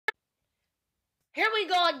Here we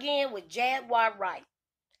go again with Jaguar Wright.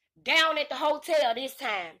 Down at the hotel this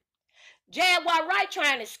time. Jaguar Wright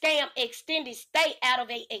trying to scam extended stay out of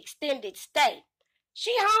a extended stay.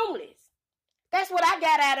 She homeless. That's what I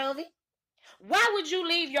got out of it. Why would you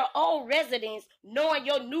leave your old residence knowing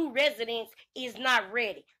your new residence is not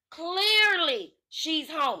ready? Clearly, she's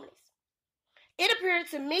homeless. It appeared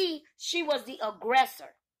to me she was the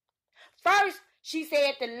aggressor. First, she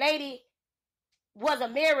said the lady was a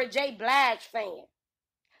Mary J. Blige fan.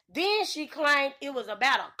 Then she claimed it was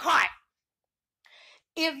about a cart.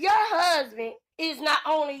 If your husband is not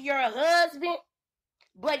only your husband,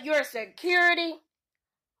 but your security,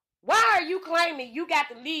 why are you claiming you got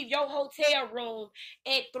to leave your hotel room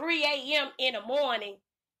at 3 a.m. in the morning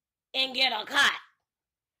and get a cot?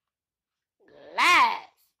 Lies.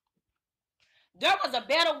 There was a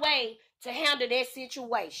better way to handle that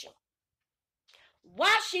situation.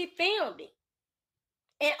 Why she filmed it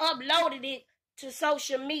and uploaded it to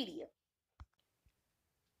social media?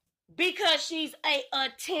 Because she's an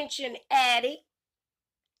attention addict.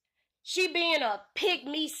 She being a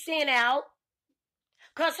pick-me sent out.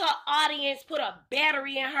 Because her audience put a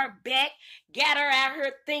battery in her back. Got her out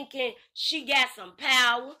here thinking she got some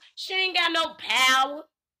power. She ain't got no power.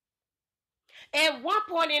 At one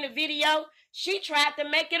point in the video, she tried to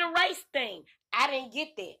make it a race thing. I didn't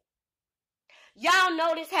get that. Y'all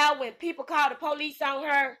notice how when people call the police on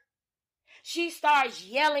her, she starts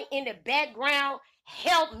yelling in the background,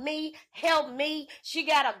 help me, help me. She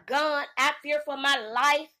got a gun, I fear for my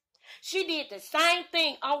life. She did the same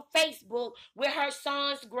thing on Facebook with her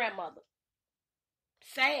son's grandmother.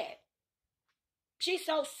 Sad. She's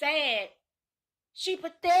so sad. She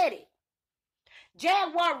pathetic.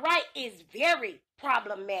 Jaguar Wright is very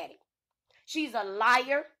problematic. She's a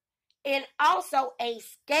liar and also a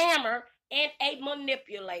scammer and a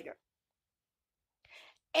manipulator.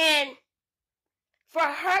 And for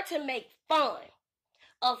her to make fun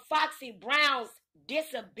of Foxy Brown's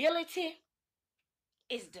disability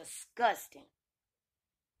is disgusting.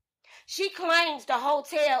 She claims the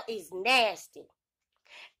hotel is nasty.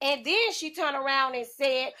 And then she turned around and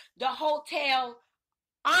said the hotel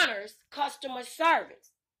honors customer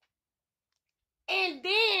service. And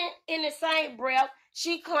then in the same breath,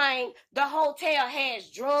 she claimed the hotel has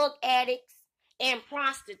drug addicts and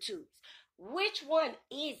prostitutes. Which one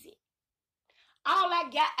is it? All I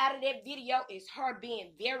got out of that video is her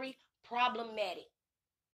being very problematic.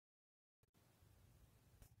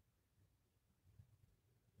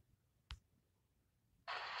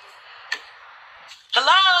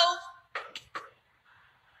 Hello?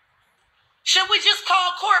 Should we just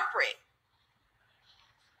call corporate?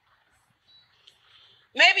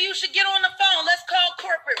 Maybe you should get on the phone. Let's call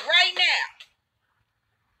corporate right now.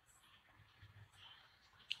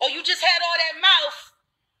 Oh, you just had all that mouth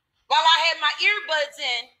while I had my earbuds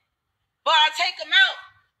in, but I take them out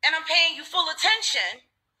and I'm paying you full attention.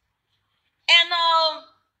 And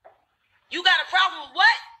you got a problem with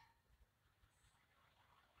what?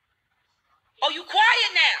 Oh, you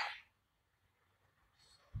quiet now.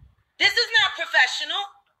 This is not professional.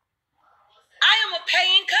 I am a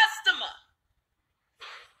paying customer.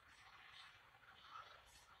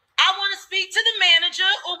 I want to speak to the manager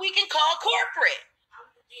or we can call corporate.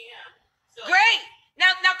 Great.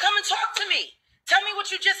 Now come and talk to me. Tell me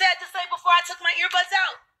what you just had to say before I took my earbuds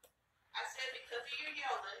out. I said because of your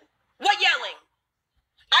yelling. What yelling?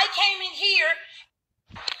 I came in here.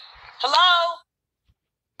 Hello?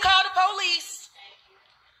 Call the police.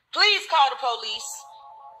 Please call the police.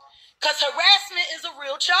 Because harassment is a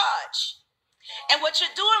real charge. And what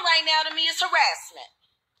you're doing right now to me is harassment.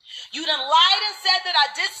 You done lied and said that I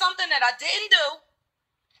did something that I didn't do.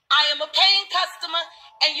 I am a paying customer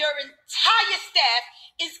and your entire staff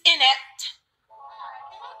is inept.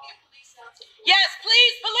 Yes,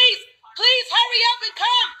 please, police. Please hurry up and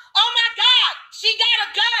come. Oh my God, she got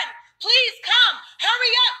a gun. Please come.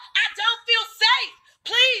 Hurry up. I don't feel safe.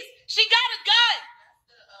 Please, she got a gun.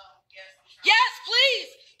 Yes, please.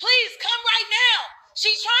 Please come right now.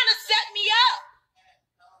 She's trying to set me up.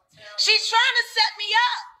 She's trying to set me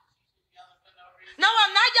up. No,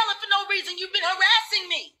 I'm not yelling for no reason. You've been harassing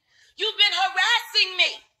me. You've been harassing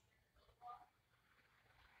me.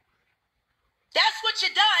 That's what you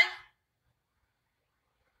done.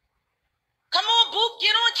 Come on, Boop,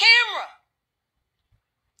 get on camera.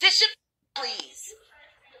 This should, please.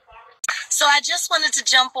 So I just wanted to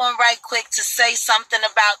jump on right quick to say something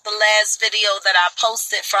about the last video that I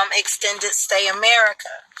posted from Extended Stay America.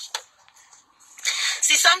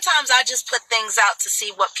 See, sometimes I just put things out to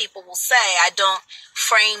see what people will say. I don't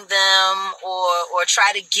frame them or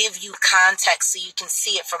try to give you context so you can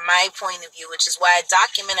see it from my point of view, which is why I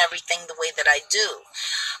document everything the way that I do.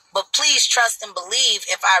 But please trust and believe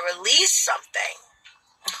if I release something.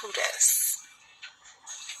 Who this?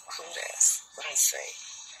 Who this? Let me see.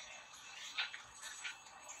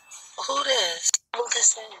 Who this? Who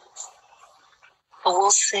this is? But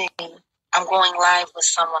we'll see. I'm going live with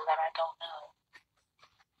someone that I don't know.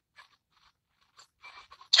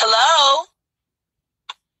 Hello?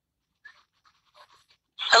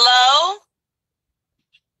 Hello?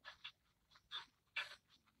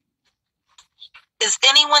 Is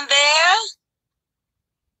anyone there?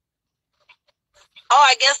 Oh,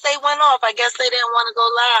 I guess they went off. I guess they didn't want to go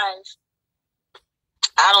live.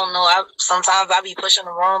 I don't know. Sometimes I be pushing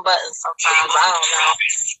the wrong button. Sometimes I don't know.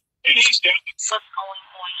 What's going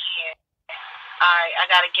on here? All right, I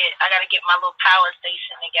gotta get my little power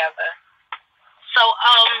station together. So,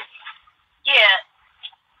 yeah.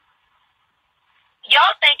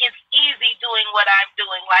 Y'all think it's easy doing what I'm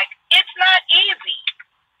doing. Like, it's not easy.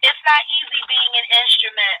 It's not easy being an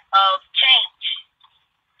instrument of change.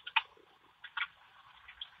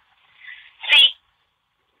 See,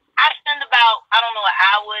 I spend about, I don't know, an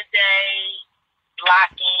hour a day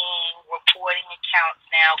blocking, reporting accounts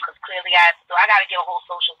now, because clearly I got to get a whole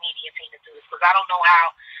social media team to do this, because I don't know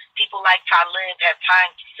how people like Talib have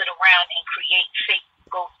time to sit around and create fake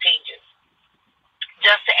ghost pages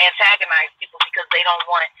just to antagonize people because they don't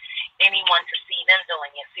want anyone to see them doing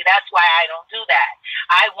it. See, that's why I don't do that.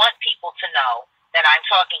 I want people to know that I'm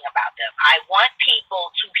talking about them. I want people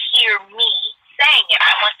to hear me saying it.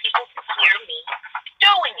 I want people to hear me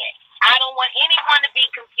doing it. I don't want anyone to be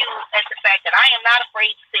confused at the fact that I am not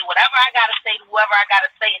afraid to say whatever I got to say to whoever I got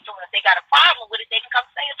to say it to. And if they got a problem with it, they can come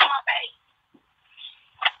say it to my face.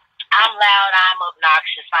 I'm loud, I'm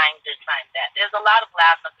obnoxious, I'm this, I'm that. There's a lot of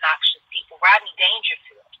loud and obnoxious people. Rodney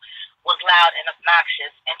Dangerfield was loud and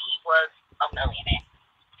obnoxious, and he was a millionaire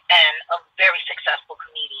and a very successful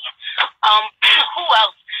comedian. Who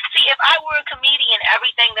else? See, if I were a comedian,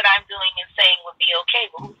 everything that I'm doing and saying would be okay,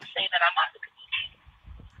 but who's to say that I'm not a comedian?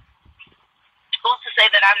 Who's to say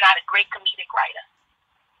that I'm not a great comedic writer?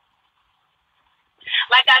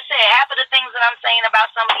 Like I said, half of the things that I'm saying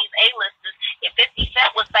about some of these A-listers, if 50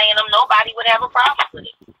 Cent was saying them, nobody would have a problem with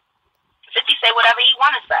it. 50 say whatever he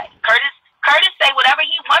want to say. Curtis say whatever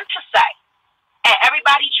he wants to say. And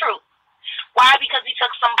everybody true. Why? Because he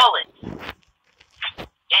took some bullets.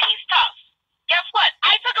 And he's tough. Guess what?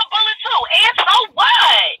 I took a bullet too. And so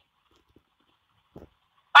what?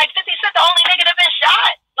 Like 50 Cent the only nigga that been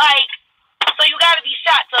shot. Like, so you gotta be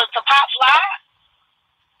shot to pop fly?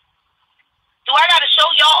 Do I gotta show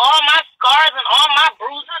y'all all my scars and all my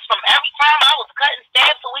bruises from every time I was cut and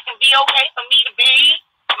stabbed so it can be okay for me to be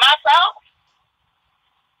myself?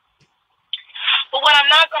 But what I'm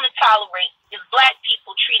not gonna tolerate is black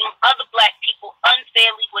people treating other black people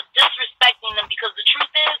unfairly with disrespecting them, because the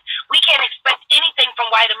truth is we can't expect anything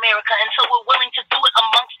from white America until we're willing to do it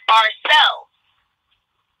amongst ourselves.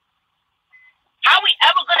 How are we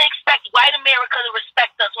ever gonna expect white America to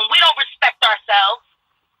respect us when we don't respect ourselves?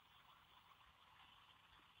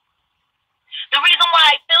 The reason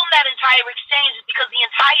why I filmed that entire exchange is because the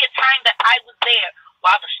entire time that I was there,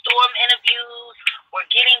 while the Storm interviews were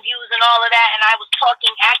getting views and all of that, and I was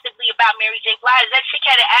talking actively about Mary J. Blige, that chick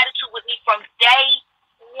had an attitude with me from day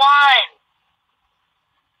one.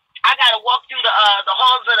 I got to walk through the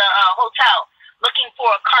halls of the hotel looking for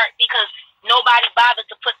a cart because nobody bothered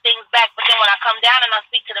to put things back. But then when I come down and I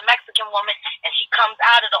speak to the Mexican woman, and she comes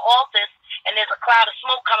out of the office, and there's a cloud of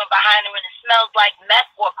smoke coming behind her, and it smells like meth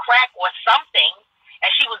or crack or something, and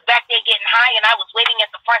she was back there getting high, and I was waiting at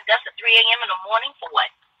the front desk at 3 a.m. in the morning for what,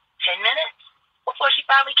 10 minutes before she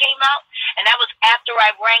finally came out? And that was after I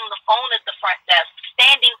rang the phone at the front desk,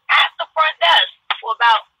 standing at the front desk for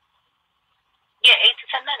about, 8 to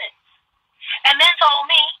 10 minutes. And then told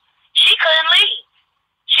me she couldn't leave.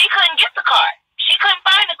 She couldn't get the card. She couldn't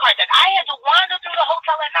find the card. That I had to wander through the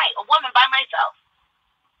hotel at night, a woman by myself.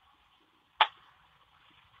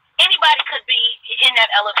 Anybody could be in that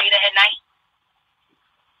elevator at night.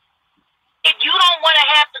 If you don't want to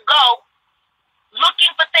have to go looking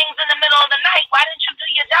for things in the middle of the night, why didn't you do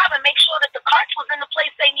your job and make sure that the carts was in the place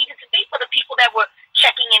they needed to be for the people that were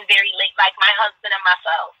checking in very late, like my husband and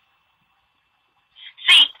myself?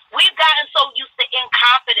 See, we've gotten so used to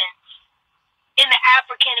incompetence in the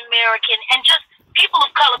African American and just people of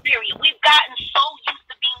color, period. We've gotten so used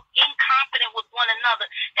to being incompetent with one another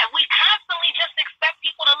that we constantly just expect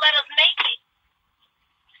people to let us make it.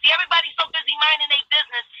 See, everybody's so busy minding their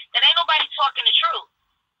business that ain't nobody talking the truth.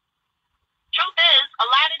 Truth is,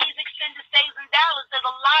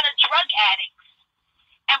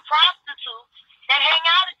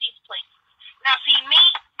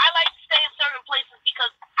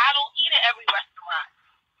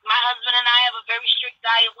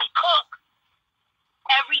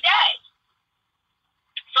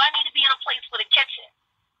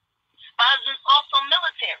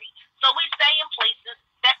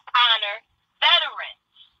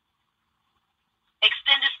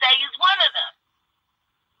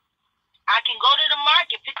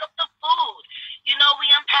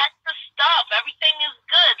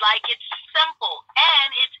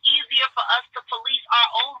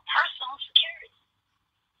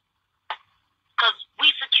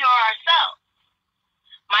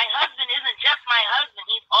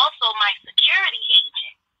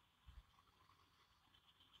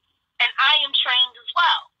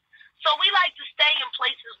 like to stay in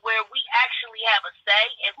places where we actually have a say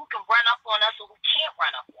and who can run up on us or who can't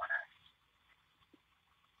run up on us.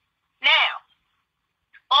 Now,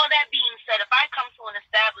 all that being said, if I come to an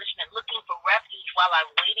establishment looking for refuge while I'm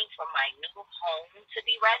waiting for my new home to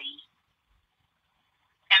be ready,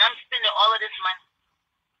 and I'm spending all of this money,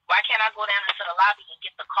 why can't I go down into the lobby and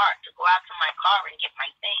get the cart to go out to my car and get my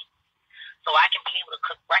thing so I can be able to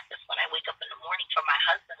cook breakfast when I wake up in the morning for my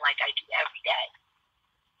husband like I do every day?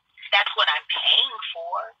 That's what I'm paying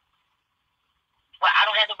for. Well, I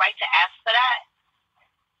don't have the right to ask for that.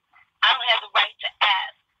 I don't have the right to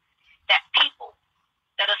ask that people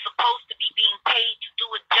that are supposed to be being paid to do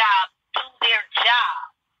a job do their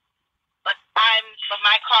job, but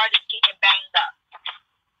my card is getting banged up.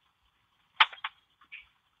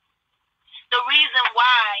 The reason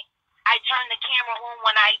why I turned the camera on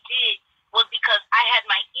when I did was because I had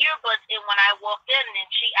my earbuds in when I walked in, and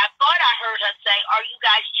I thought I heard her say, "Are you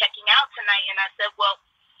guys checking out tonight?" And I said, "Well,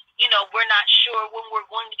 we're not sure when we're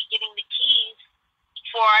going to be getting the keys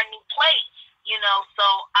for our new place, so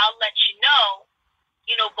I'll let you know,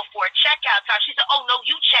 before checkout time." She said, "Oh, no,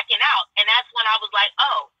 you checking out." And that's when I was like,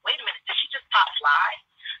 "Oh, wait a minute, did she just pop fly?"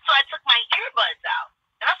 So I took my earbuds out,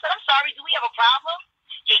 and I said, "I'm sorry, do we have a problem?"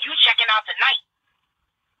 "Yeah, you checking out tonight.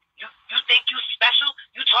 You think you special?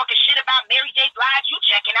 You talking shit about Mary J. Blige? You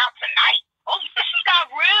checking out tonight." Oh, she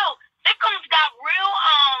got real. Thickums got real,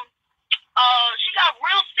 she got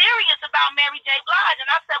real serious about Mary J. Blige.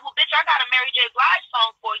 And I said, "Well, bitch, I got a Mary J. Blige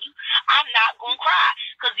song for you. I'm not going to cry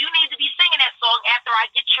because you need to be singing that song after I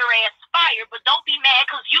get your ass fired. But don't be mad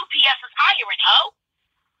because UPS is hiring, ho.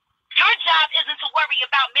 Your job isn't to worry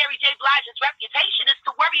about Mary J. Blige's reputation. It's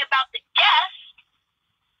to worry about the guests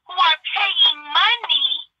who are paying money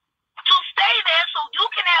to stay there so you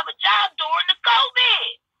can have a job during the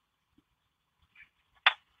COVID."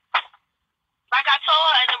 Like I told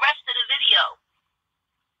her in the rest of the video,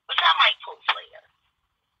 which I might post later.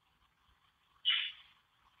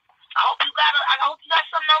 I hope you got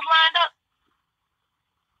something else lined up.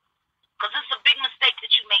 Because this is a big mistake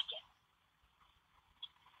that you're making.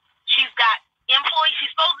 She's got employees.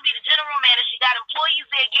 She's supposed to be the general manager. She got employees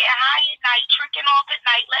there getting high at night, tricking off at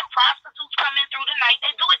night, letting prostitutes come in through the night.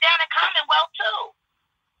 They do it down in Commonwealth too.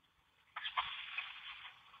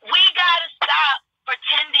 We gotta stop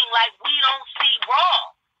pretending like we don't see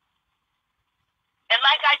wrong. And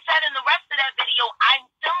like I said in the rest of that video, I'm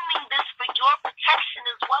filming this for your protection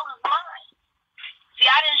as well as mine. See,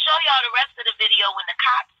 I didn't show y'all the rest of the video when the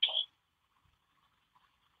cops came.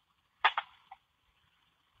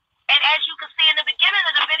 And as you can see in the beginning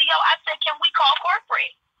of the video, I said,